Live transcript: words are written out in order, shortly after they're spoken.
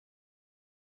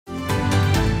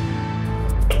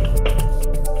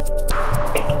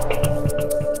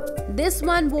This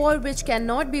one war which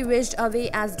cannot be wished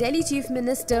away as Delhi Chief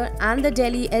Minister and the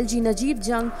Delhi LG Najeeb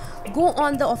Jung go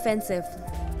on the offensive.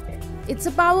 It's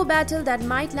a power battle that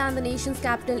might land the nation's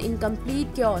capital in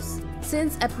complete chaos,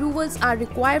 since approvals are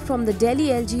required from the Delhi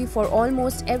LG for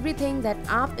almost everything that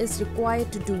AAP is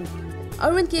required to do.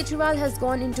 Arvind Kejriwal has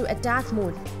gone into attack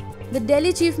mode. The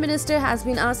Delhi Chief Minister has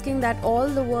been asking that all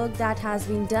the work that has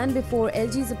been done before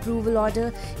LG's approval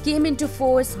order came into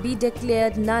force be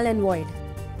declared null and void.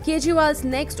 Kejriwal's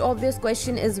next obvious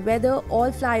question is whether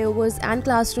all flyovers and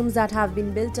classrooms that have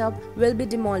been built up will be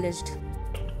demolished.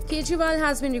 Kejriwal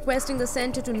has been requesting the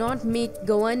centre to not make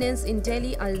governance in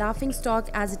Delhi a laughingstock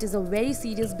as it is a very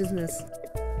serious business.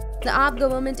 The AAP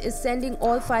government is sending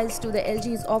all files to the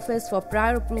LG's office for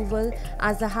prior approval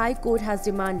as the High Court has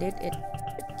demanded it.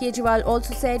 Kejriwal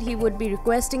also said he would be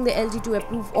requesting the LG to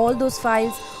approve all those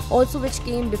files also which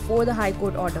came before the High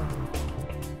Court order.